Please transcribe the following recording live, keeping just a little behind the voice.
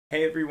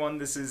Hey everyone,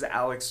 this is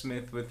Alex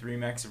Smith with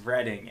Remax of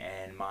Reading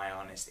and my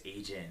honest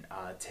agent.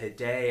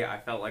 Today I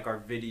felt like our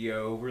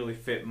video really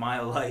fit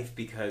my life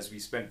because we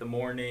spent the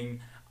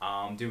morning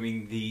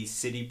doing the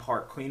city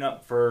park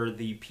cleanup for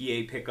the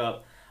PA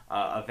pickup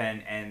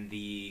event and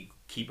the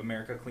Keep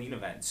America Clean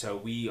event. So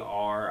we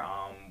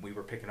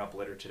were picking up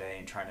litter today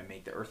and trying to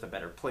make the earth a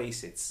better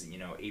place. It's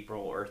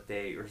April Earth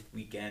Day, Earth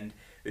Weekend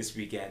this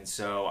weekend.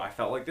 So I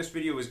felt like this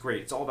video was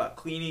great. It's all about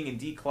cleaning and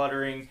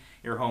decluttering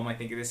your home. I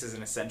think this is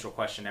an essential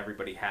question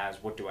everybody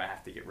has. What do I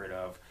have to get rid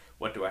of?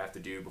 What do I have to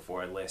do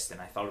before I list? And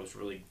I thought it was a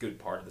really good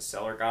part of the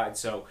seller guide.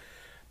 So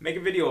make a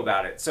video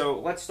about it. So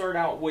let's start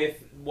out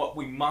with what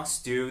we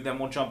must do, then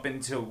we'll jump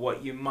into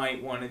what you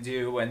might want to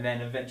do, and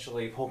then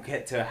eventually we'll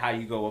get to how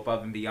you go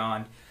above and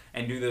beyond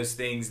and do those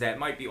things that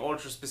might be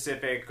ultra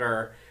specific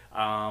or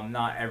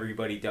not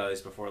everybody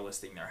does before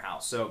listing their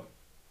house. So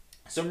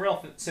some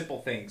real simple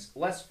things.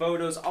 Less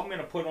photos. I'm going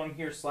to put on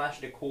here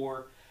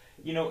 /decor.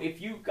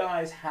 If you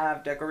guys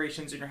have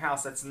decorations in your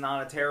house, that's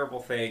not a terrible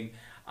thing.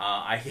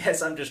 I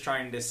guess I'm just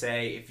trying to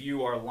say if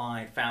you are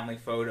lined family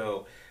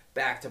photo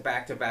back to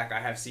back to back,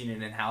 I have seen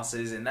it in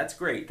houses, and that's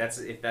great. That's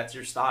if that's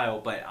your style.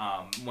 But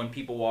when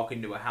people walk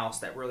into a house,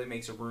 that really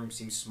makes a room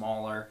seem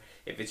smaller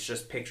if it's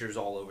just pictures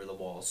all over the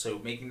walls. So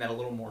making that a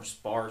little more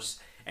sparse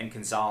and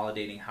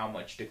consolidating how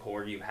much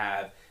decor you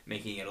have,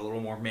 making it a little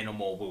more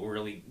minimal, but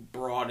really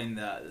broaden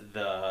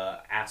the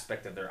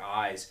aspect of their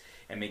eyes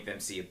and make them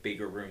see a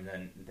bigger room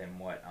than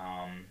what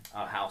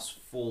a house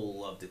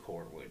full of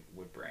decor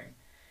would bring.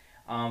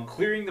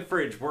 Clearing the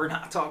fridge. We're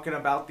not talking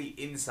about the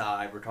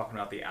inside, we're talking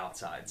about the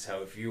outside.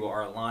 So if you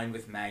are aligned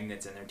with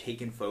magnets and they're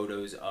taking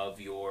photos of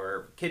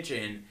your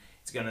kitchen,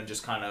 it's going to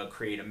just kind of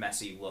create a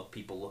messy look.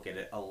 People look at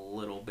it a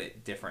little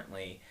bit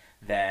differently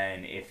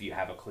than if you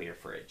have a clear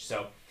fridge.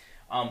 So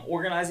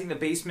organizing the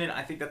basement,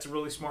 I think that's a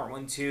really smart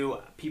one too.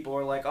 People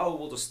are like, oh,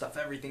 we'll just stuff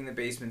everything in the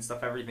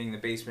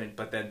basement,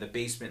 but then the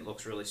basement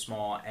looks really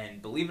small.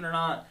 And believe it or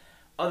not,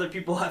 other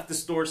people have to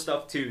store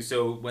stuff too.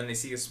 So when they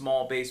see a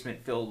small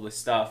basement filled with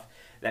stuff,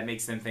 that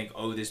makes them think,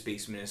 oh, this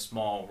basement is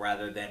small,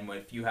 rather than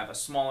if you have a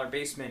smaller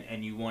basement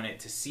and you want it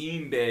to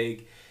seem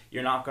big,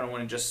 you're not going to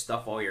want to just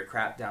stuff all your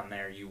crap down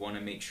there. You want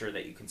to make sure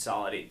that you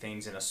consolidate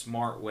things in a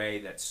smart way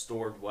that's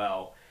stored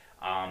well.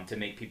 To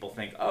make people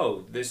think,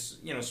 oh, this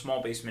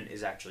small basement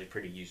is actually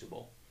pretty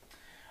usable.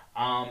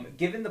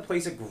 Giving the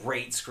place a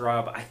great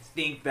scrub. I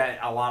think that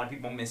a lot of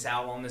people miss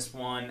out on this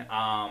one.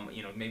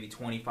 Maybe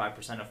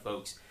 25% of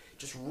folks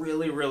just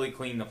really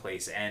clean the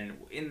place. And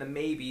in the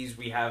maybes,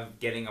 we have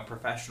getting a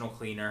professional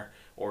cleaner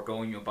or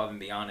going above and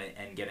beyond it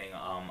and getting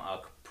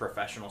a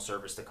professional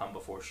service to come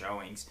before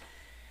showings.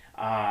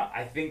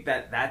 I think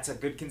that that's a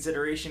good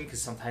consideration because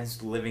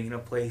sometimes living in a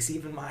place,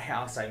 even my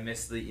house, I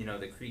miss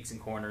the creaks and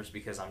corners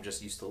because I'm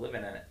just used to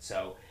living in it.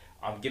 So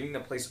giving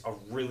the place a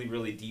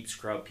really deep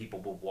scrub,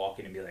 people will walk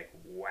in and be like,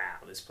 wow,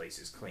 this place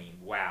is clean.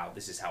 Wow,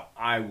 this is how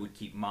I would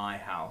keep my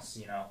house.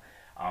 They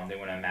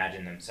want to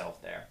imagine themselves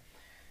there.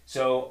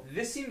 So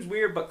this seems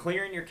weird, but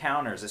clearing your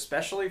counters,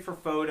 especially for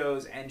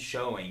photos and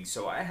showing.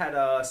 So I had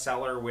a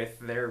seller with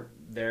their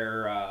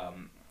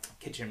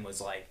kitchen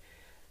was like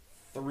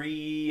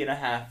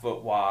 3.5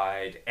 foot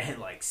wide and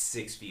like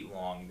 6 feet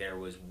long. There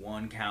was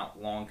one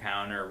long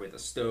counter with a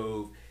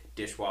stove,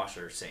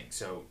 dishwasher, sink.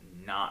 So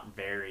not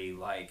very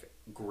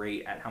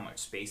great at how much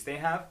space they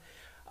have.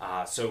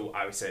 So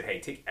I said, hey,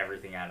 take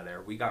everything out of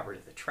there. We got rid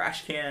of the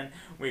trash can,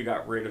 we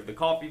got rid of the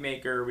coffee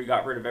maker, we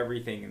got rid of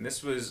everything. And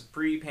this was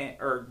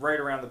right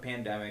around the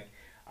pandemic.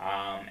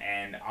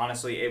 And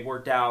honestly, it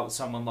worked out.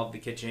 Someone loved the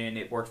kitchen.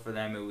 It worked for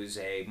them. It was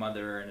a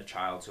mother and a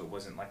child, so it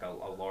wasn't like a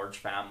large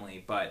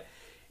family. But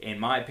in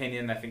my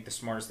opinion, I think the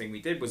smartest thing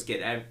we did was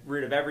get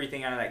rid of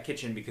everything out of that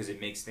kitchen because it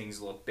makes things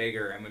look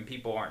bigger. And when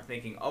people aren't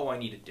thinking, oh, I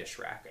need a dish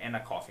rack and a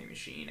coffee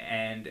machine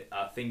and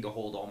a thing to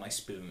hold all my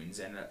spoons,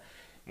 and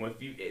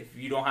if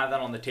you don't have that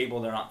on the table,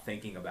 they're not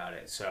thinking about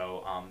it.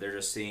 So they're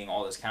just seeing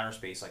all this counter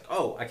space like,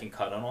 oh, I can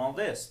cut on all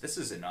this. This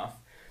is enough.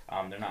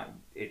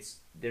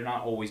 They're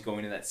not always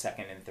going to that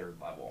second and third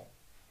level.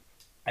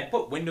 I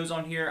put windows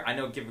on here. I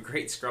know give a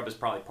great scrub is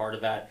probably part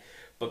of that.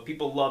 But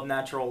people love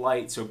natural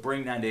light, so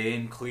bring that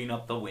in, clean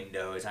up the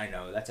windows. I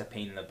know, that's a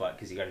pain in the butt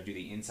because you got to do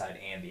the inside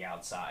and the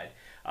outside.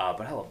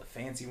 But I love the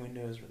fancy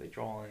windows where they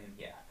draw in.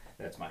 Yeah,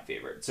 that's my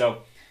favorite.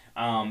 So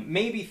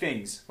maybe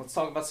things. Let's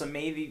talk about some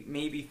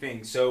maybe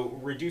things. So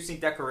reducing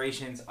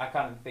decorations. I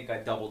kind of think I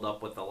doubled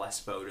up with the less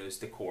photos,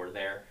 decor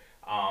there.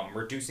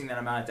 Reducing that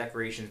amount of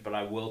decorations, but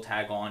I will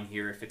tag on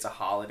here if it's a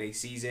holiday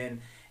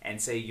season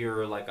and say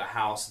you're like a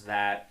house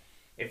that,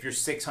 if you're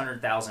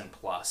 600,000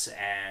 plus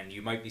and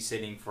you might be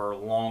sitting for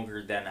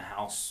longer than a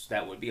house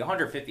that would be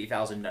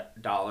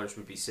 $150,000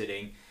 would be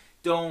sitting,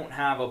 don't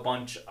have a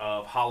bunch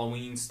of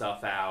Halloween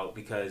stuff out,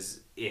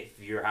 because if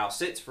your house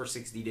sits for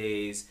 60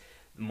 days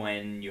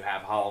when you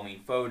have Halloween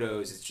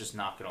photos, it's just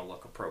not going to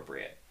look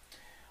appropriate.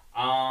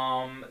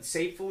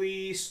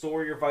 Safely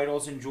store your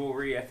vitals and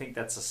jewelry. I think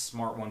that's a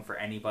smart one for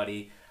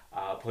anybody.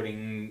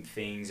 putting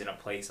things in a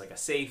place like a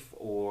safe,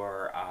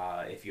 or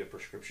if you have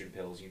prescription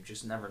pills. You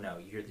just never know.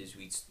 You hear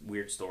these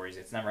weird stories.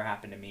 It's never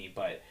happened to me,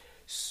 but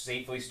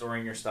safely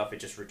storing your stuff, it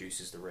just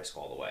reduces the risk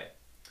all the way.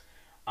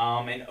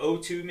 An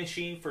O2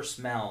 machine for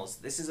smells.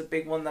 This is a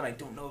big one that I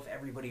don't know if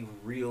everybody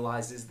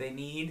realizes they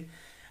need,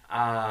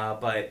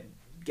 but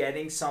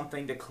getting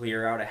something to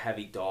clear out a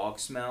heavy dog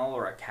smell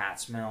or a cat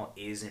smell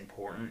is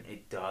important.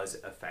 It does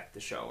affect the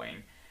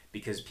showing,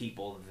 because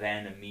people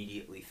then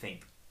immediately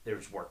think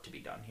there's work to be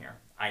done here.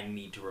 I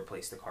need to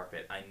replace the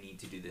carpet. I need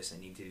to do this. I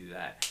need to do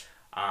that.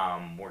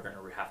 We're going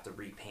to have to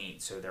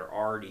repaint. So they're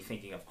already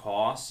thinking of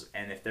costs,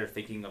 and if they're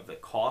thinking of the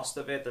cost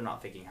of it, they're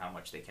not thinking how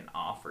much they can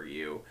offer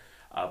you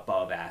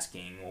above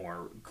asking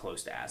or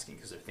close to asking,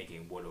 because they're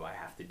thinking, what do I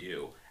have to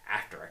do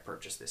after I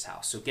purchase this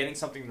house? So getting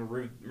something to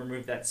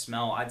remove that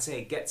smell, I'd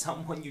say get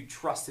someone you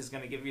trust is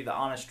going to give you the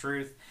honest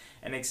truth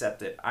and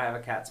accept it. I have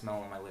a cat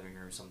smell in my living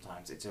room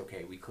sometimes. It's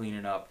okay. We clean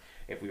it up.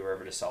 If we were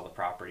ever to sell the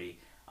property,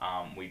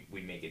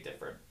 we make it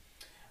different.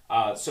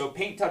 So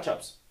paint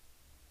touch-ups.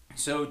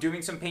 So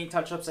doing some paint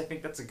touch-ups, I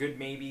think that's a good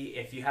maybe.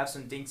 If you have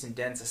some dinks and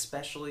dents,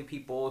 especially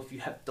people, if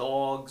you have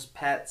dogs,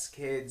 pets,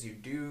 kids, you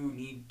do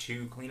need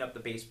to clean up the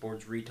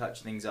baseboards,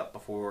 retouch things up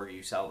before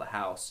you sell the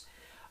house.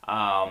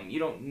 You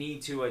don't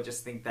need to. I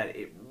just think that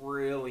it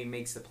really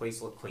makes the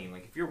place look clean.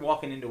 Like if you're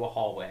walking into a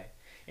hallway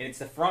and it's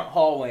the front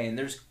hallway and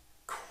there's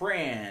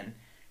crayon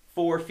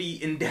 4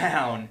 feet and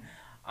down,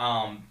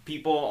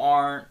 people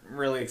aren't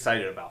really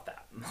excited about that.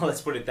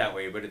 Let's put it that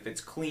way. But if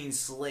it's clean,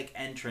 slick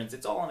entrance,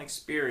 it's all an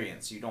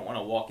experience. You don't want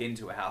to walk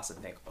into a house and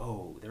think,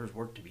 oh, there's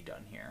work to be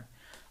done here.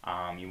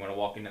 You want to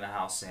walk into the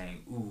house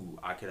saying, ooh,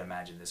 I could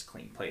imagine this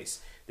clean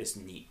place, this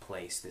neat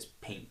place, this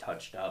paint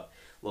touched up,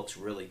 looks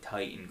really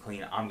tight and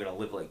clean. I'm going to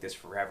live like this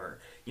forever.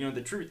 You know,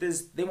 the truth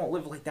is they won't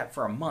live like that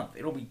for a month.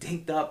 It'll be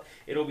dinked up,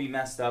 it'll be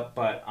messed up,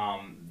 but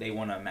they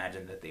want to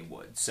imagine that they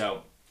would.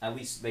 So at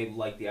least they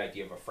like the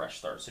idea of a fresh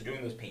start. So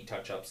doing those paint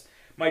touch-ups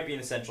might be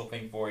an essential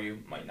thing for you,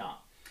 might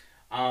not.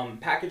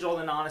 Package all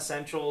the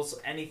non-essentials,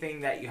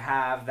 anything that you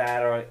have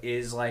that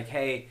is like,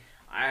 hey,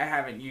 I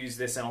haven't used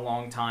this in a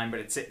long time, but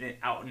it's sitting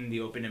out in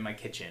the open in my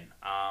kitchen.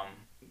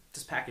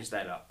 Just package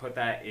that up. Put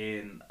that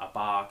in a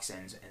box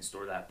and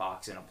store that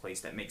box in a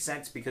place that makes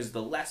sense, because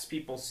the less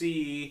people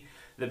see,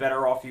 the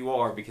better off you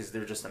are, because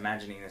they're just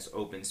imagining this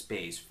open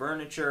space.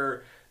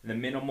 Furniture, the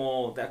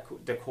minimal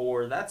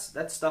decor, that's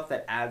stuff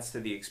that adds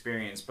to the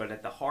experience, but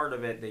at the heart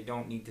of it, they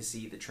don't need to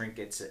see the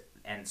trinkets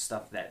and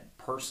stuff that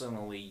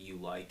personally you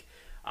like.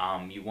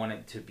 You want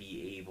it to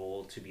be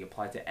able to be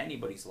applied to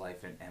anybody's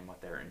life and what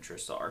their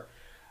interests are.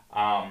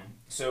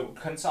 So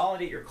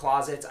consolidate your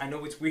closets. I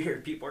know it's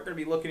weird. People are going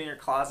to be looking in your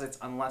closets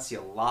unless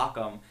you lock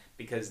them,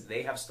 because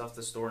they have stuff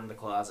to store in the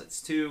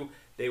closets too.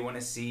 They want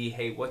to see,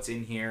 hey, what's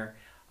in here?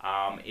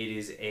 It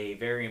is a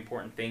very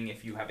important thing.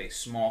 If you have a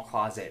small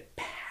closet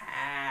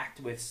packed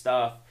with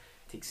stuff,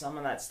 take some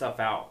of that stuff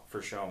out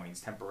for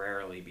showings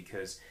temporarily,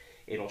 because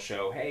it'll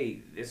show,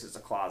 hey, this is a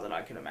closet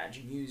I can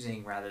imagine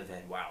using, rather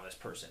than, wow, this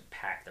person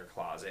packed their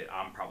closet,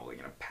 I'm probably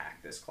going to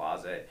pack this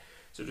closet.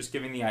 So just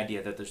giving the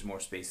idea that there's more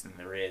space than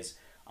there is,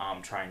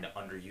 trying to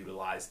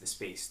underutilize the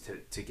space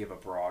to give a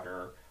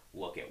broader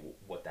look at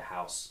what the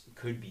house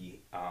could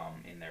be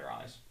in their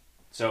eyes.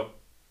 So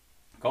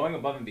going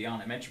above and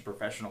beyond, I mentioned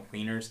professional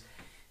cleaners.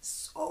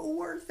 So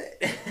worth it.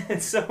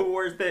 It's so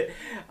worth it.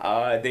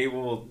 They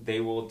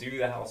will do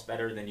the house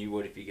better than you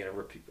would if you get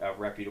a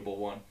reputable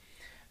one.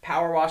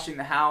 Power washing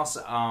the house,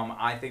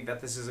 I think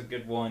that this is a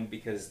good one,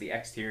 because the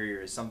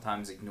exterior is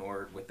sometimes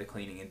ignored with the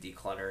cleaning and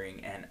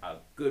decluttering, and a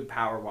good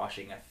power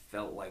washing I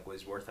felt like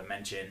was worth a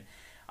mention.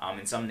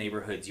 In some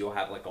neighborhoods, you'll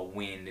have like a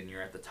wind, and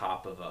you're at the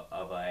top of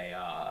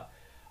a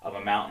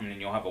mountain, and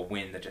you'll have a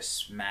wind that just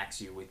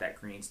smacks you with that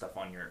green stuff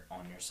on your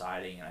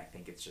siding, and I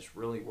think it's just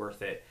really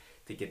worth it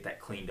to get that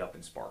cleaned up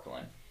and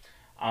sparkling.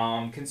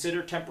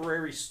 Consider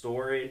temporary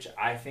storage.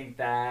 I think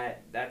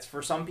that's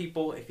for some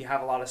people. If you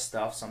have a lot of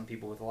stuff, some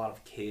people with a lot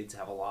of kids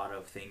have a lot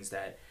of things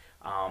that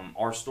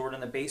are stored in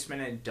the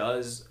basement. It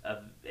does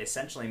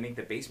essentially make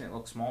the basement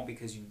look small,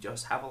 because you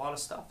just have a lot of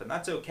stuff, and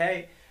that's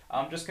okay.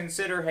 Just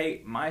consider,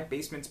 hey, my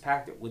basement's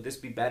packed. Would this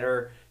be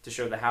better to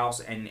show the house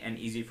and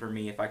easy for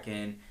me if I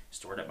can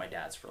store it at my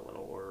dad's for a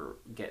little, or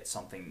get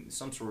some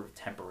sort of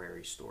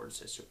temporary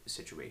storage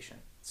situation?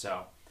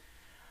 So,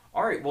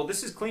 all right, well,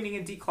 this is cleaning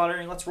and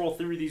decluttering. Let's roll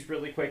through these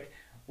really quick.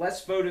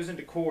 Less photos and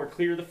decor.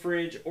 Clear the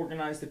fridge,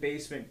 organize the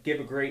basement, give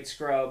a great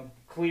scrub,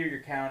 clear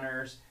your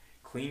counters,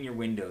 clean your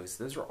windows.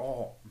 Those are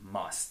all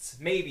musts.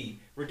 Maybe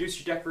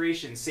reduce your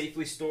decorations,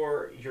 safely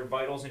store your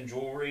vitals and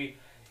jewelry.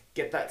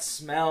 Get that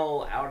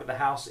smell out of the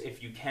house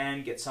if you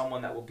can. Get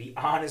someone that will be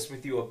honest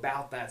with you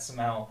about that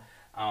smell.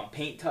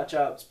 Paint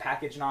touch-ups,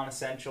 package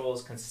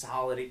non-essentials,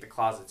 consolidate the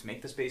closets,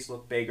 make the space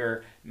look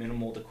bigger,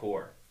 minimal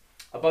decor.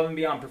 Above and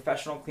beyond,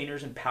 professional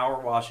cleaners and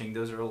power washing.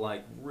 Those are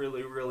like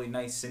really, really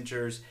nice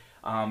cinchers.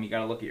 You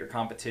got to look at your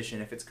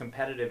competition. If it's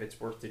competitive, it's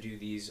worth to do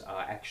these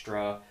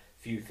extra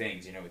few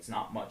things. You know, it's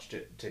not much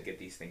to get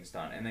these things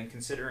done. And then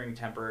considering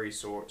temporary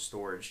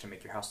storage to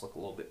make your house look a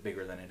little bit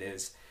bigger than it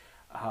is.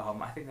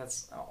 I think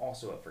that's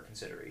also up for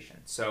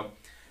consideration. So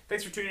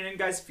thanks for tuning in,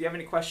 guys. If you have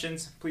any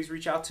questions, please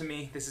reach out to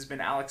me. This has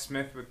been Alex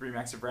Smith with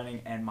Remax of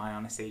Reading and My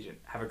Honest Agent.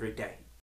 Have a great day.